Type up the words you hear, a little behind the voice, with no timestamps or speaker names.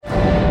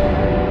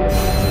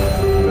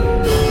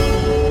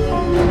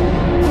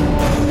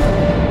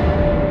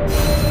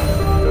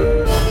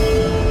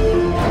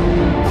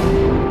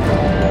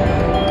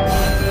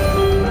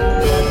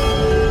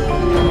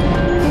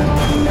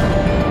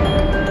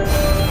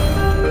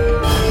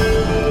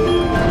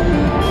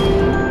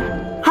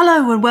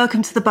Hello and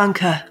welcome to The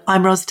Bunker.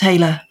 I'm Ros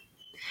Taylor.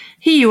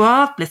 Here you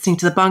are, listening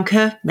to The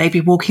Bunker, maybe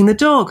walking the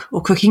dog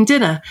or cooking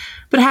dinner.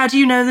 But how do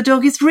you know the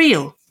dog is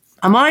real?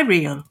 Am I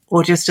real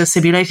or just a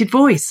simulated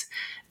voice?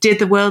 Did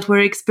the world we're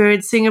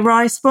experiencing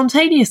arise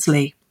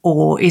spontaneously?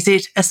 Or is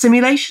it a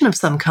simulation of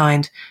some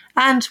kind?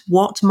 And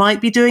what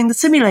might be doing the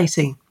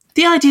simulating?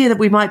 The idea that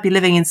we might be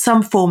living in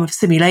some form of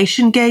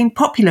simulation gained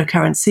popular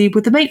currency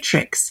with The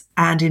Matrix,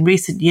 and in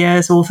recent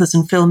years authors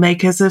and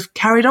filmmakers have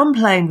carried on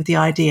playing with the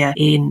idea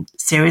in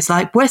series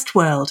like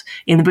Westworld,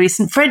 in the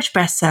recent French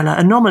bestseller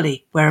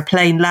Anomaly, where a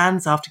plane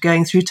lands after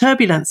going through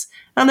turbulence,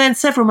 and then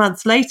several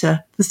months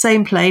later the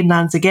same plane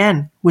lands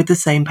again with the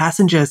same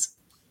passengers.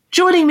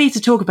 Joining me to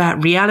talk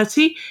about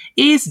reality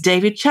is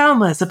David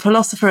Chalmers, a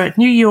philosopher at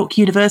New York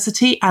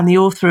University and the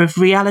author of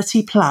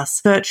Reality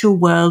Plus, Virtual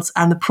Worlds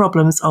and the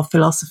Problems of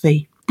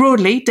Philosophy.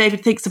 Broadly,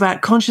 David thinks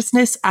about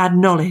consciousness and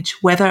knowledge,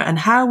 whether and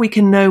how we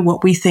can know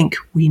what we think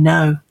we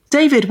know.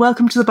 David,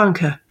 welcome to The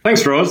Bunker.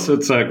 Thanks, Ros.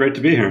 It's great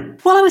to be here.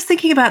 While I was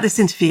thinking about this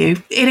interview,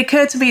 it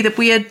occurred to me that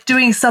we are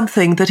doing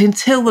something that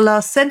until the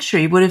last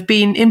century would have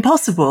been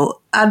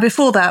impossible, and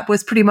before that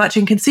was pretty much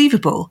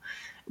inconceivable.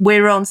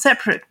 We're on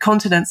separate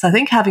continents, I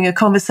think, having a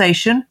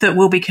conversation that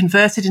will be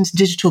converted into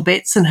digital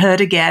bits and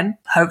heard again,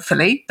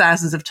 hopefully,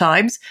 thousands of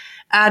times,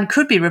 and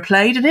could be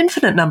replayed an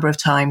infinite number of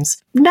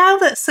times. Now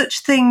that such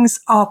things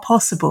are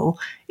possible,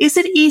 is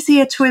it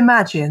easier to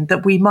imagine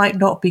that we might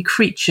not be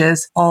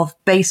creatures of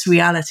base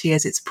reality,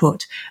 as it's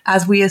put,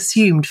 as we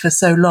assumed for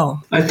so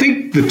long? I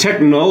think the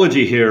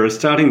technology here is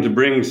starting to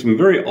bring some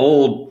very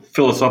old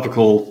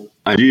philosophical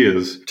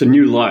ideas to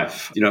new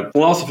life.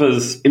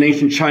 Philosophers in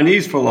ancient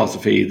Chinese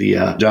philosophy,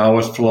 the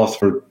Taoist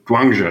philosopher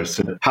Zhuangzi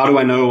said, "How do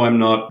I know I'm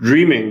not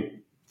dreaming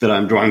that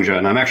I'm Zhuangzi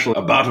and I'm actually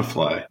a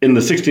butterfly?" In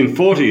the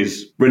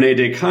 1640s, René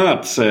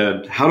Descartes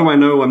said, "How do I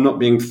know I'm not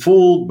being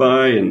fooled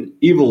by an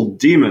evil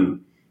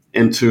demon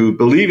into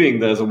believing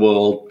there's a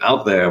world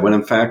out there when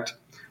in fact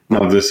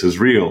none of this is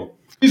real?"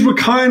 These were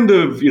kind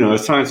of,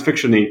 science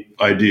fiction-y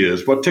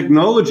ideas. What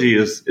technology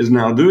is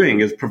now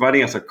doing is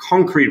providing us a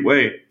concrete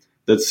way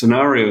that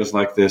scenarios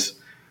like this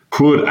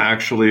could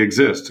actually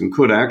exist and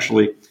could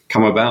actually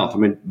come about. I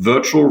mean,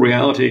 virtual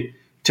reality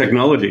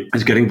technology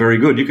is getting very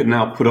good. You can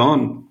now put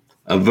on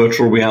a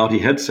virtual reality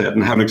headset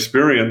and have an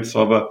experience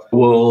of a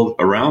world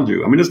around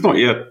you. I mean,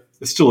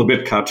 it's still a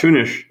bit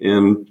cartoonish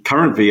in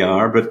current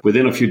VR, but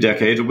within a few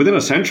decades, or within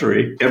a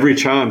century, every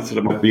chance that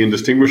it might be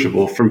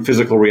indistinguishable from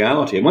physical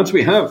reality. And once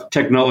we have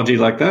technology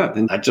like that,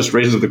 then that just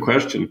raises the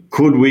question,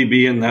 could we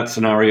be in that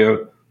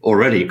scenario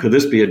already? Could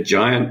this be a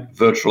giant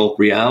virtual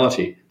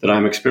reality that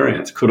I'm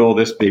experiencing? Could all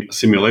this be a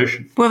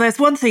simulation? Well, there's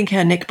one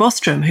thinker, Nick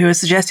Bostrom, who has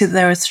suggested that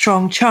there is a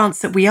strong chance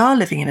that we are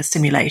living in a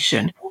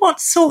simulation.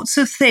 What sorts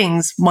of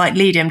things might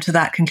lead him to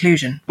that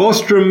conclusion?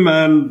 Bostrom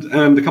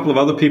and a couple of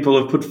other people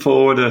have put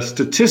forward a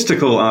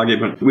statistical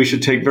argument. We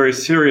should take very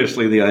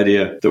seriously the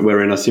idea that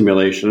we're in a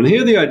simulation. And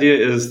here the idea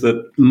is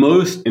that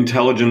most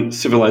intelligent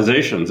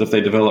civilizations, if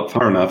they develop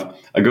far enough,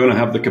 are going to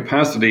have the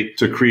capacity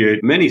to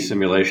create many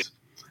simulations.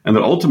 And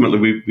that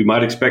ultimately we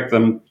might expect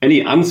them,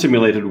 any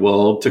unsimulated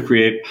world, to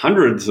create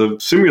hundreds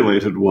of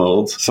simulated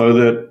worlds, so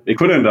that it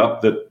could end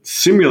up that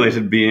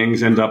simulated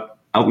beings end up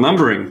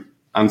outnumbering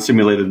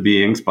unsimulated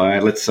beings by,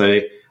 let's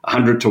say,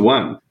 100 to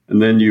 1.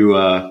 And then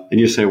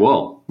you say,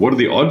 well, what are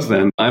the odds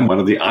then? I'm one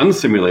of the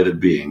unsimulated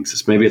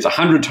beings. Maybe it's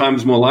 100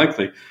 times more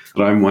likely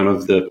that I'm one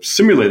of the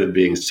simulated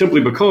beings,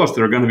 simply because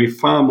there are going to be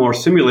far more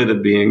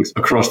simulated beings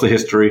across the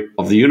history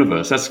of the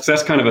universe.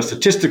 That's kind of a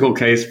statistical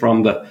case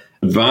from the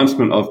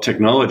advancement of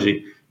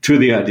technology to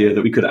the idea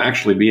that we could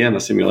actually be in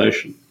a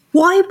simulation.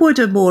 Why would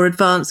a more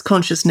advanced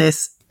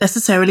consciousness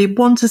necessarily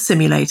want to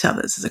simulate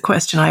others, is a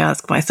question I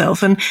ask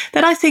myself. And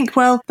then I think,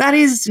 well, that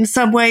is in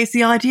some ways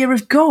the idea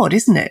of God,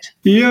 isn't it?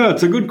 Yeah,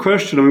 it's a good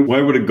question. I mean,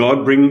 why would a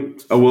God bring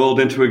a world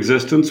into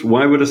existence?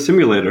 Why would a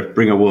simulator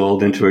bring a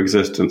world into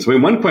existence? I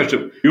mean, one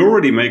question, you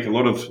already make a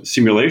lot of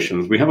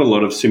simulations. We have a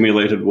lot of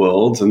simulated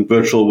worlds and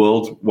virtual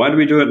worlds. Why do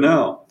we do it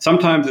now?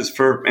 Sometimes it's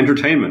for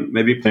entertainment,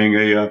 maybe playing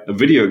a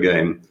video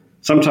game.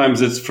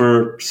 Sometimes it's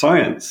for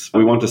science.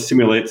 We want to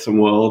simulate some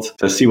worlds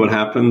to see what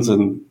happens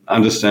and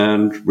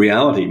understand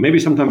reality. Maybe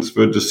sometimes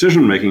for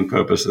decision-making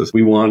purposes.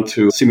 We want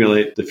to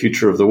simulate the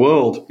future of the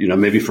world,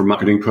 maybe for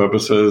marketing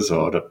purposes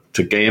or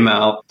to game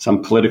out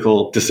some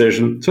political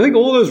decision. So I think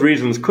all those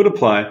reasons could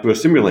apply to a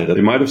simulator.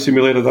 They might have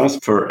simulated us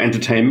for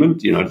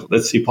entertainment.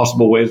 Let's see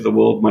possible ways the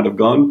world might have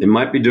gone. They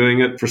might be doing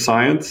it for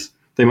science.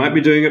 They might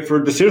be doing it for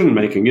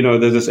decision-making.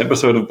 There's this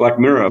episode of Black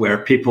Mirror where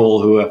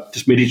people who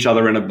just meet each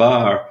other in a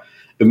bar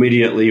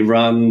immediately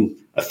run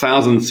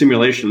 1,000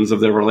 simulations of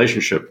their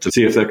relationship to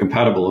see if they're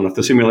compatible. And if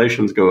the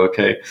simulations go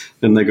okay,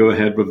 then they go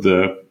ahead with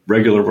the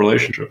regular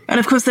relationship. And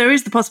of course, there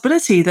is the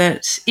possibility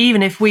that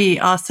even if we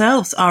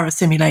ourselves are a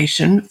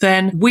simulation,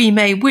 then we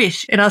may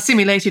wish in our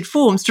simulated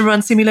forms to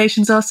run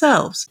simulations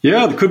ourselves.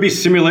 Yeah, there could be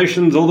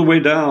simulations all the way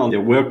down. Yeah,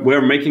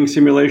 we're making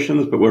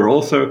simulations, but we're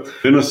also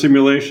in a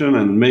simulation,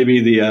 and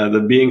maybe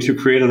the beings who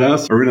created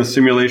us are in a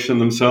simulation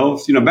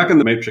themselves. Back in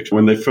the Matrix,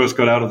 when they first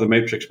got out of the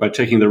Matrix by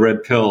taking the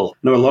red pill,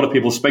 a lot of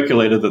people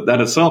speculated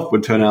that itself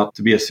would turn out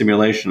to be a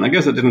simulation. I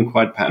guess it didn't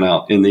quite pan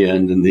out in the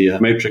end in the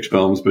Matrix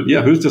films, but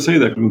yeah, who's to say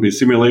there couldn't be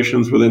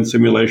simulations within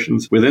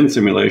simulations within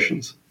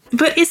simulations?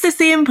 But is this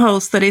the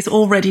impulse that is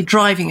already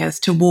driving us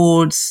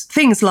towards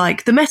things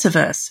like the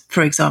metaverse,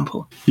 for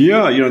example?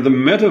 Yeah, the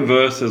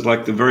metaverse is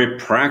like the very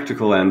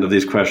practical end of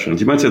these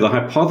questions. You might say the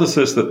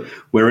hypothesis that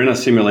we're in a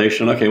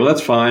simulation, okay, well,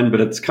 that's fine,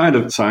 but it's kind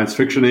of science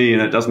fiction-y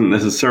and it doesn't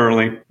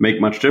necessarily make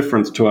much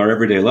difference to our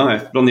everyday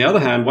life. But on the other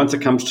hand, once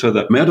it comes to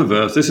the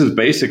metaverse, this is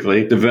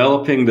basically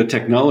developing the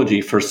technology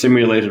for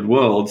simulated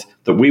worlds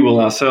that we will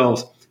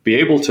ourselves be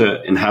able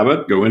to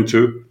inhabit, go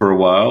into for a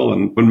while,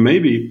 and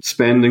maybe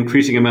spend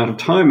increasing amount of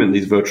time in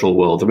these virtual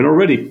worlds. I mean,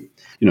 already,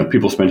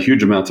 people spend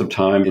huge amounts of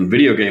time in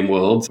video game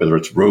worlds, whether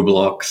it's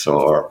Roblox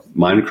or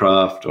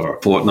Minecraft or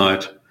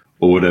Fortnite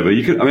or whatever.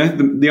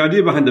 The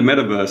idea behind the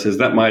metaverse is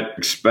that might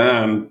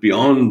expand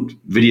beyond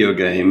video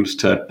games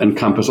to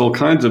encompass all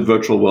kinds of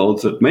virtual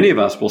worlds that many of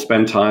us will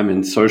spend time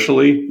in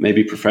socially,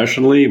 maybe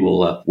professionally.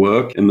 We'll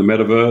work in the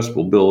metaverse,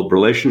 we'll build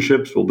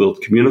relationships, we'll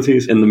build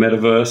communities in the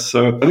metaverse.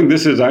 So I think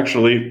this is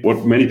actually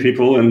what many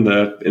people in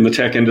the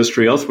tech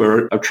industry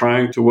elsewhere are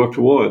trying to work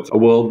towards, a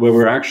world where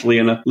we're actually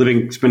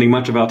spending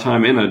much of our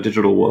time in a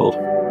digital world.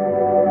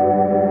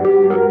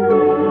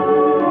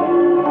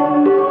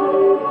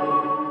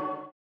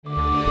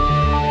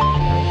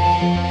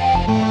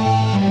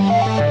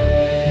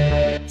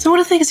 One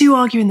of the things you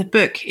argue in the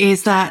book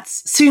is that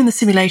soon the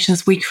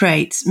simulations we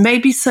create may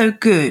be so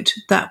good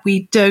that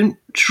we don't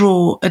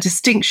draw a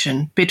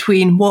distinction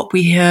between what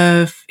we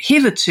have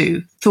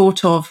hitherto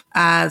thought of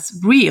as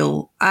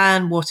real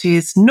and what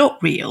is not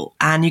real.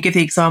 And you give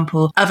the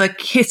example of a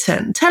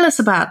kitten. Tell us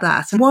about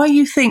that and why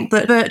you think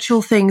that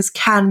virtual things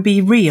can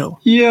be real.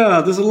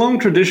 Yeah, there's a long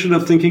tradition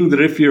of thinking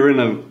that if you're in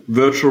a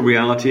virtual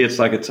reality, it's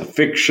like it's a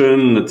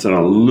fiction, it's an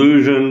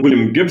illusion.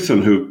 William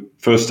Gibson, who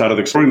first started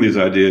exploring these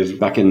ideas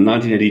back in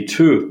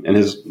 1982 in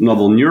his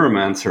novel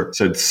Neuromancer,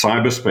 said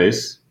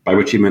cyberspace, by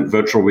which he meant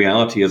virtual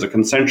reality, is a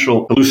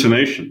consensual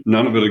hallucination.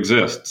 None of it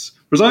exists.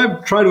 Whereas I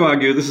try to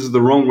argue this is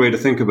the wrong way to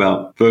think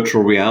about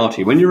virtual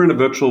reality. When you're in a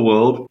virtual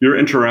world, you're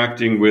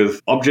interacting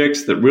with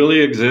objects that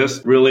really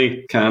exist,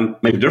 really can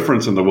make a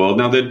difference in the world.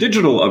 Now, they're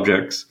digital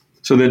objects,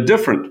 so they're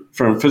different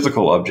from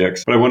physical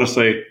objects, but I want to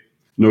say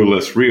no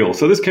less real.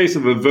 So this case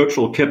of a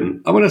virtual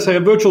kitten, I want to say a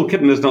virtual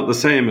kitten is not the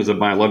same as a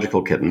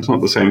biological kitten. It's not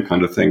the same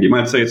kind of thing. You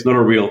might say it's not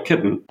a real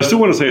kitten. I still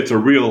want to say it's a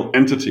real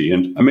entity,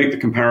 and I make the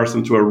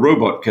comparison to a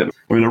robot kitten.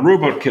 I mean, a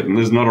robot kitten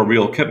is not a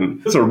real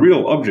kitten. It's a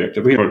real object.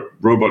 If we have a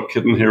robot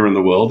kitten here in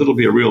the world, it'll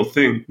be a real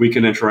thing we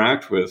can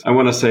interact with. I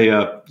want to say,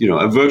 a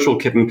virtual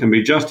kitten can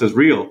be just as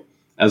real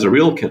as a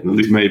real kitten.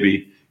 These may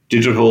be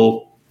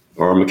digital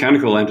or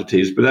mechanical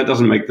entities, but that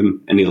doesn't make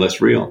them any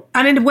less real.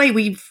 And in a way,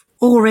 we've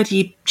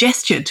already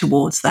gestured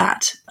towards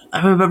that. I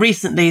remember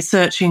recently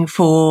searching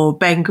for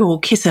Bengal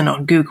kitten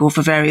on Google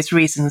for various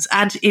reasons,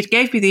 and it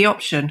gave me the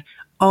option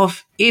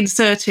of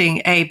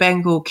inserting a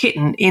Bengal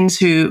kitten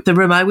into the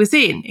room I was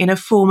in a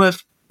form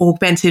of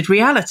augmented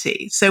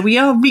reality. So we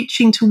are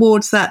reaching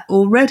towards that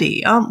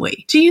already, aren't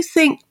we? Do you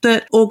think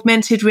that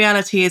augmented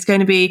reality is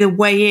going to be the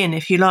way in,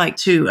 if you like,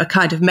 to a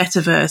kind of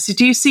metaverse?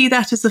 Do you see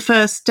that as the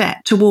first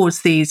step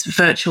towards these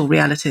virtual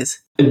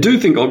realities? I do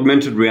think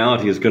augmented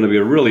reality is going to be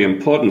a really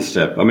important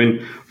step. I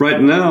mean,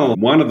 right now,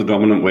 one of the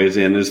dominant ways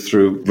in is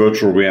through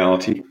virtual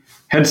reality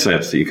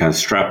headsets that you kind of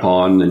strap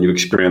on and you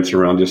experience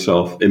around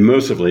yourself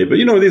immersively. But,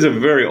 these are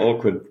very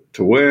awkward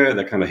to wear.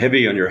 They're kind of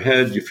heavy on your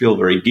head. You feel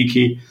very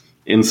geeky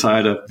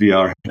inside a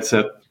VR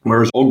headset.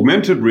 Whereas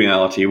augmented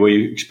reality, where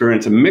you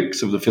experience a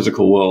mix of the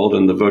physical world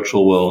and the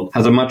virtual world,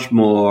 has a much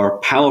more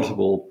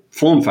palatable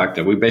form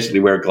factor. We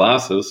basically wear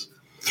glasses.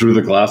 Through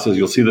the glasses,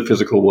 you'll see the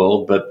physical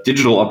world, but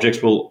digital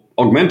objects will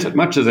augment it,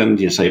 much as in,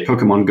 say,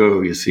 Pokemon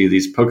Go, you see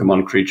these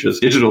Pokemon creatures,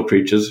 digital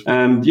creatures.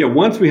 And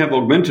once we have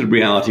augmented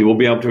reality, we'll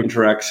be able to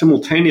interact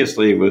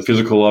simultaneously with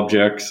physical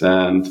objects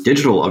and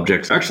digital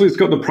objects. Actually, it's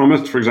got the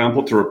promise, for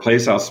example, to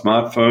replace our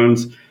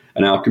smartphones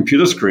and our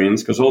computer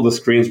screens, because all the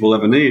screens we'll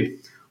ever need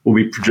will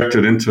be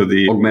projected into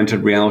the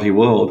augmented reality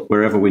world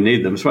wherever we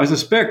need them. So I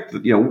suspect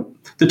that,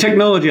 the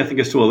technology, I think,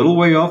 is still a little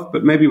way off,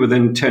 but maybe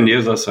within 10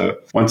 years or so,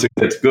 once it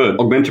gets good,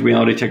 augmented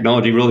reality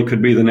technology really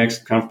could be the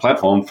next kind of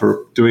platform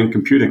for doing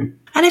computing.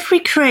 And if we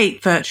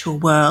create virtual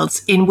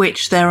worlds in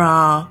which there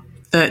are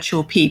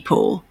virtual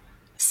people,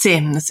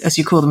 Sims, as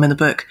you call them in the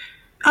book,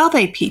 Are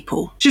they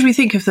people? Should we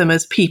think of them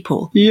as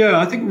people? Yeah,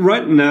 I think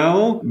right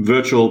now,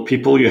 virtual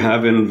people you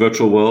have in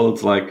virtual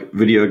worlds like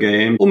video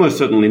games, almost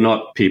certainly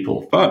not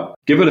people. But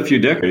give it a few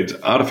decades,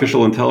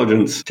 artificial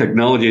intelligence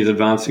technology is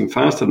advancing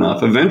fast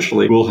enough.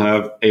 Eventually, we'll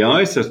have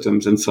AI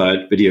systems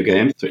inside video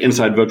games, so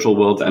inside virtual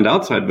worlds and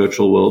outside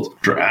virtual worlds,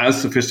 which are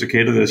as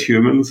sophisticated as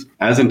humans,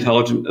 as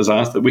intelligent as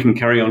us, that we can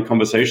carry on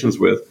conversations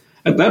with.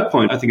 At that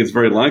point, I think it's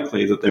very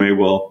likely that they may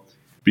well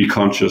be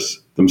conscious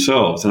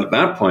themselves. And at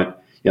that point,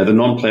 yeah, the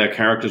non-player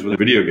characters with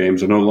video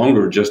games are no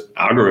longer just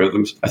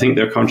algorithms. I think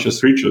they're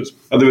conscious creatures.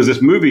 There was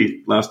this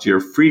movie last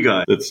year, Free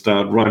Guy, that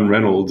starred Ryan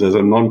Reynolds as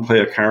a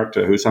non-player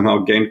character who somehow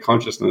gained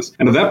consciousness.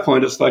 And at that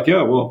point, it's like,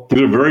 yeah, well,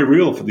 these are very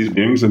real for these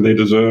beings and they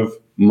deserve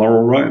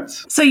moral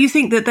rights. So you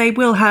think that they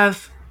will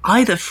have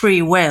either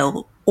free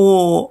will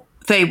or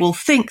they will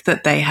think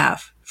that they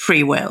have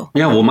free will?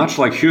 Yeah, well, much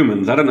like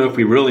humans, I don't know if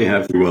we really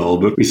have free will,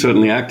 but we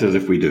certainly act as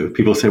if we do.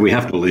 People say we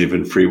have to believe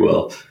in free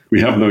will.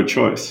 We have no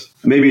choice.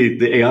 Maybe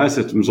the AI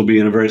systems will be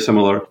in a very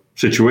similar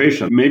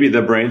situation. Maybe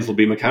their brains will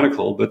be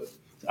mechanical, but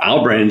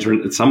our brains are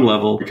at some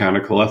level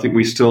mechanical. I think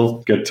we still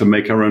get to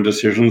make our own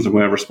decisions and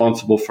we're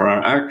responsible for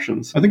our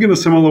actions. I think in a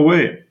similar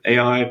way,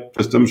 AI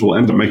systems will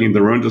end up making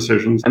their own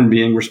decisions and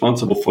being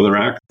responsible for their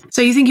actions.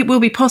 So you think it will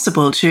be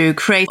possible to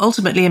create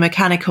ultimately a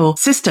mechanical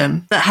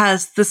system that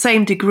has the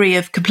same degree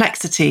of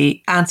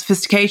complexity and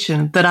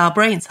sophistication that our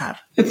brains have?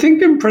 I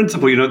think in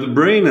principle, the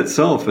brain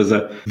itself is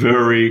a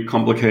very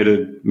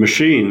complicated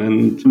machine.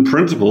 And in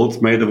principle,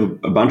 it's made of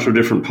a bunch of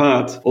different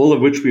parts, all of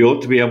which we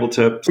ought to be able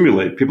to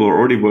simulate. People are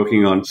already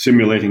working on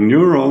simulating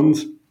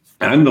neurons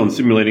and on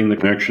simulating the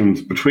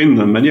connections between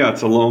them. And yeah,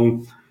 it's a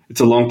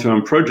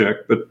long-term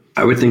project, but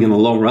I would think in the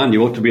long run,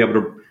 you ought to be able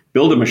to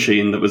build a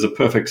machine that was a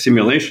perfect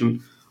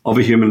simulation of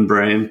a human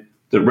brain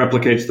that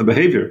replicates the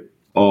behavior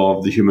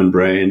of the human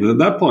brain. And at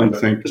that point, I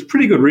think there's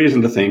pretty good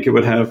reason to think it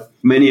would have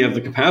many of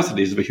the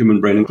capacities of a human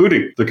brain,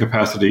 including the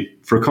capacity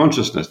for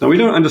consciousness. Now, we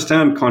don't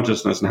understand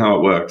consciousness and how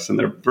it works, and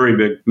there are very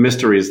big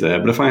mysteries there.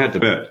 But if I had to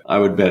bet, I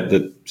would bet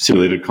that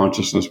simulated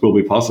consciousness will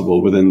be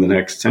possible within the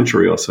next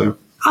century or so.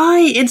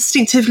 I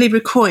instinctively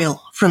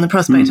recoil from the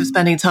prospect of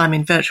spending time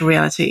in virtual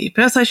reality.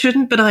 Perhaps I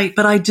shouldn't, but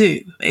I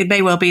do. It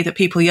may well be that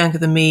people younger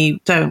than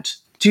me don't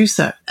do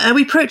so. Are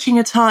we approaching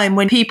a time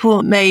when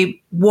people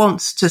may want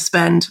to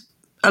spend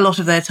a lot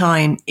of their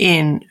time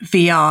in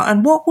VR,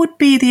 and what would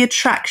be the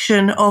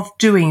attraction of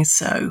doing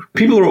so?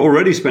 People are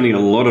already spending a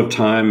lot of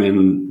time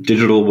in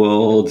digital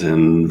worlds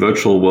and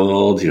virtual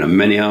worlds,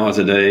 many hours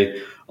a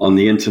day on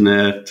the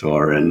internet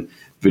or in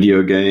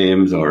video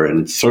games or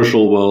in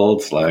social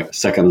worlds like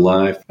Second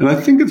Life. And I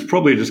think it's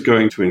probably just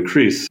going to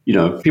increase.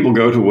 People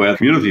go to where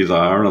communities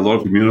are, and a lot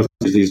of communities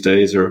these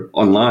days are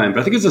online. But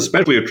I think it's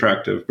especially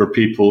attractive for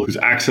people whose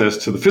access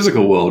to the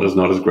physical world is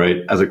not as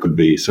great as it could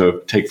be. So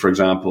take, for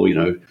example,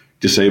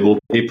 disabled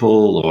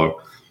people or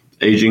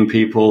aging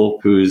people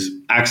whose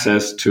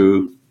access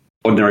to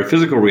ordinary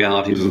physical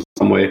realities is in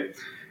some way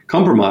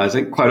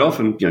compromising. Quite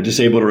often,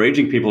 disabled or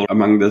aging people are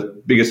among the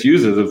biggest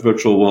users of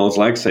virtual worlds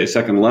like, say,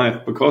 Second Life,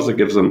 because it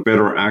gives them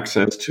better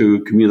access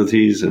to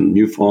communities and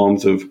new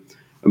forms of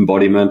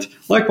embodiment.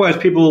 Likewise,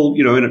 people,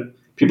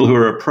 people who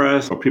are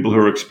oppressed or people who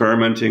are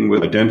experimenting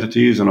with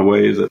identities in a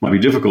way that might be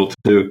difficult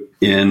to do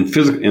in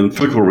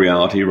physical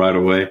reality right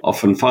away,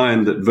 often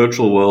find that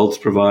virtual worlds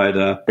provide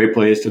a great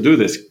place to do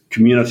this.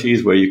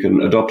 Communities where you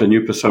can adopt a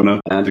new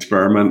persona and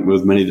experiment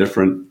with many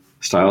different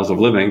styles of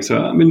living. So,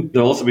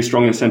 there'll also be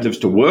strong incentives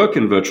to work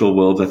in virtual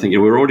worlds. I think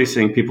we're already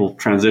seeing people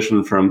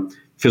transition from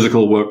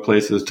physical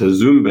workplaces to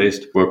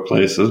Zoom-based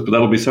workplaces, but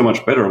that'll be so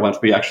much better once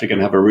we actually can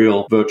have a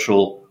real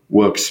virtual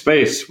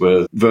workspace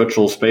with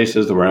virtual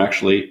spaces that we're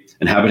actually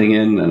inhabiting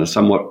in a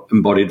somewhat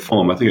embodied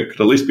form. I think it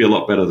could at least be a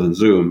lot better than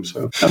Zoom.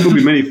 So there will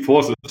be many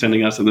forces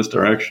tending us in this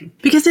direction.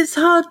 Because it's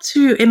hard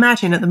to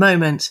imagine at the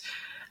moment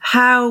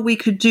how we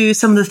could do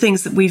some of the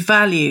things that we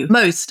value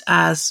most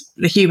as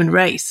the human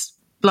race,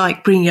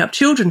 like bringing up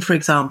children, for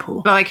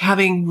example, like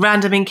having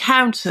random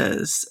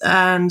encounters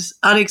and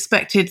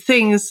unexpected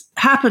things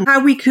happen,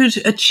 how we could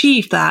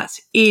achieve that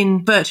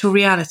in virtual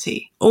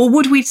reality. Or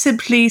would we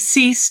simply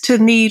cease to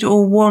need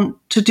or want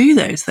to do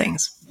those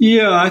things?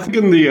 Yeah, I think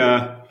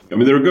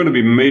there are going to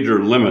be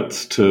major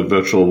limits to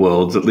virtual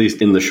worlds, at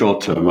least in the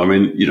short term.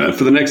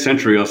 For the next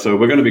century or so,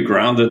 we're going to be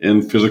grounded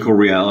in physical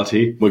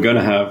reality. We're going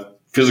to have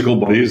physical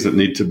bodies that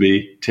need to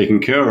be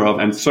taken care of.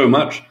 And so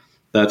much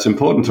that's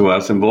important to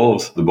us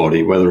involves the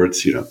body, whether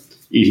it's,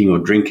 eating or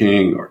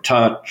drinking or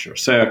touch or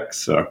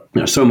sex or,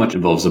 so much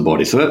involves the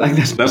body. So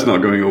that's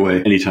not going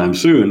away anytime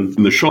soon.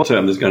 In the short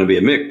term, there's going to be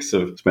a mix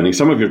of spending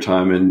some of your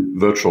time in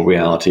virtual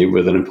reality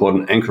with an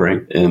important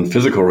anchoring in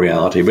physical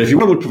reality. But if you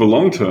want to look for the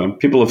long term,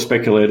 people have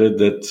speculated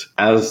that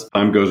as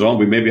time goes on,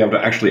 we may be able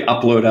to actually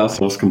upload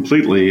ourselves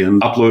completely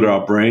and upload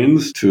our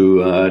brains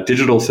to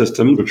digital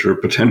systems, which are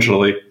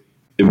potentially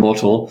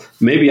immortal,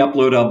 maybe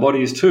upload our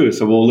bodies too.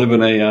 So we'll live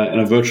in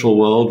a virtual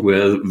world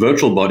with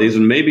virtual bodies,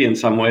 and maybe in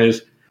some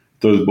ways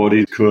those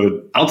bodies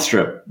could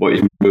outstrip what you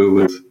can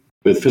do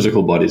with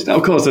physical bodies. Now,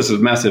 of course, this is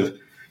massive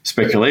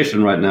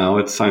speculation right now.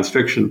 It's science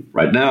fiction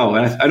right now.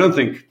 And I don't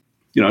think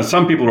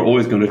Some people are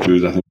always going to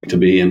choose, I think, to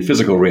be in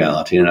physical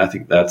reality, and I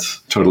think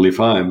that's totally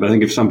fine. But I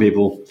think if some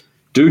people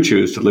do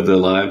choose to live their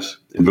lives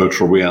in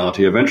virtual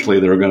reality, eventually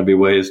there are going to be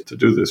ways to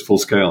do this full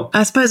scale.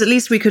 I suppose at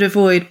least we could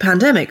avoid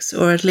pandemics,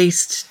 or at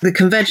least the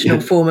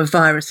conventional form of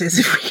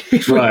viruses.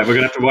 Right, we're going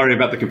to have to worry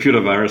about the computer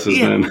viruses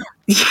then.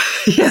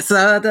 Yes,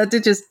 that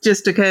did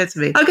just occur to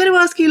me. I'm going to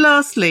ask you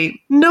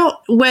lastly,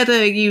 not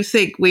whether you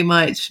think we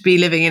might be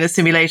living in a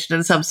simulation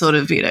and some sort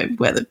of,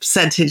 whether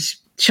percentage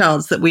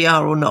chance that we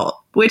are or not,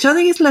 which I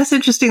think is less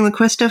interesting than the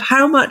question of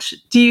how much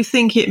do you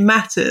think it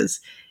matters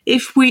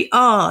if we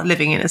are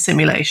living in a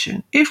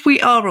simulation, if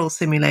we are all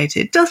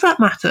simulated. Does that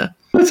matter?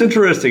 That's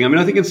interesting.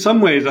 I think in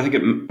some ways, I think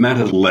it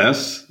matters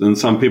less than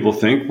some people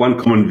think. One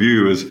common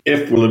view is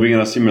if we're living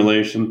in a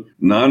simulation,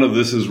 none of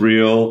this is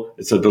real.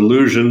 It's a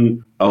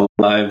delusion. Our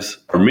lives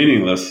are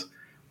meaningless.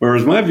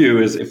 Whereas my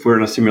view is if we're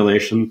in a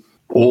simulation,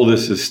 all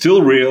this is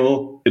still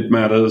real, it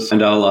matters,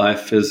 and our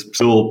life is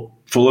still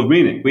full of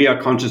meaning. We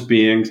are conscious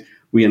beings.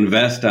 We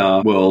invest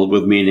our world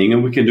with meaning,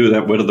 and we can do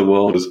that whether the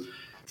world is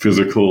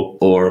physical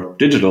or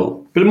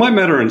digital. But it might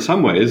matter in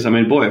some ways.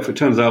 If it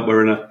turns out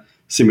we're in a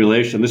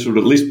simulation, this would,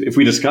 at least if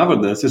we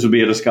discovered this would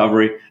be a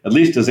discovery at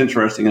least as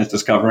interesting as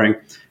discovering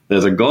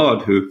there's a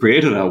God who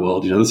created our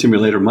world. The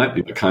simulator might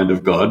be a kind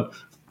of God.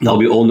 They'll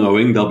be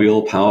all-knowing. They'll be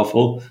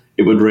all-powerful.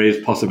 It would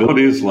raise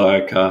possibilities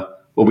like,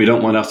 we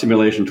don't want our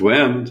simulation to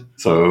end.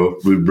 So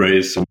it would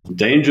raise some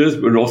dangers.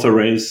 It would also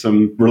raise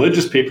some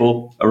religious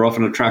people are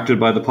often attracted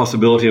by the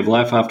possibility of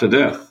life after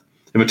death.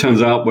 If it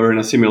turns out we're in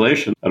a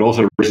simulation, it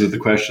also raises the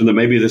question that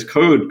maybe this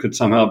code could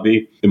somehow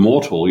be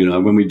immortal.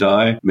 When we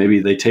die, maybe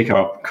they take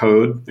our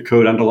code, the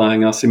code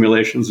underlying our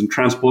simulations, and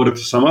transport it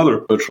to some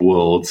other virtual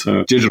world,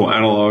 so digital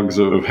analogs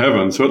of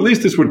heaven. So at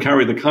least this would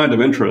carry the kind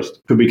of interest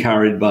could be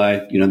carried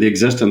by, the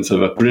existence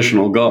of a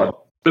traditional God.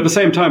 But at the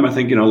same time, I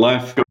think,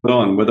 life goes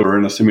on, whether we're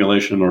in a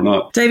simulation or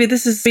not. David,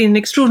 this has been an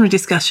extraordinary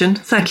discussion.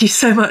 Thank you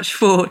so much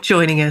for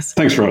joining us.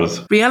 Thanks,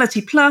 Rose.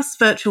 Reality Plus,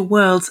 Virtual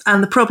Worlds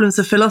and the Problems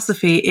of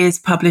Philosophy is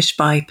published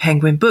by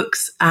Penguin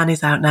Books and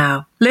is out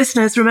now.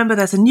 Listeners, remember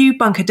there's a new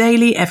Bunker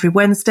Daily every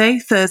Wednesday,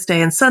 Thursday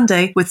and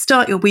Sunday, with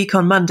Start Your Week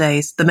on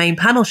Mondays, the main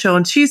panel show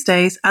on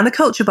Tuesdays and the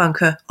Culture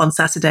Bunker on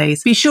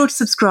Saturdays. Be sure to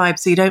subscribe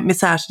so you don't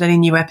miss out on any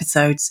new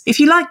episodes. If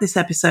you like this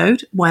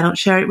episode, why not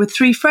share it with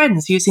 3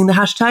 friends using the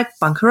hashtag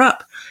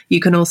BunkerUp?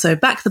 You can also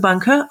back the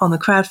Bunker on the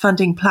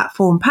crowdfunding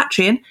platform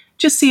Patreon.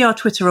 Just see our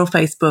Twitter or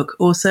Facebook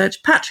or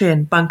search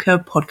Patreon Bunker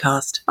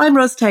Podcast. I'm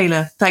Ros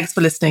Taylor. Thanks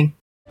for listening.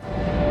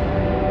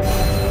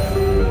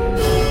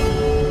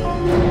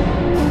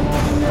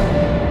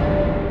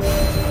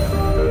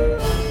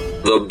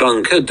 The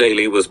Bunker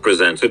Daily was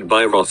presented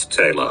by Ros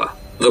Taylor.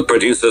 The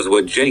producers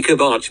were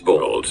Jacob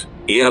Archibald,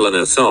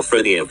 Yelena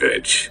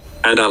Sofronievich,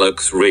 and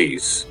Alex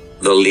Rees.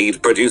 The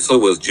lead producer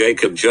was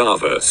Jacob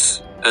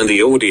Jarvis, and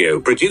the audio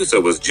producer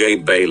was Jay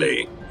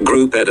Bailey.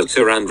 Group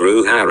editor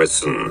Andrew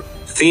Harrison.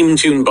 Theme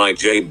tune by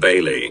Jay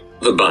Bailey.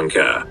 The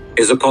Bunker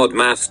is a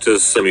Podmasters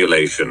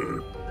simulation.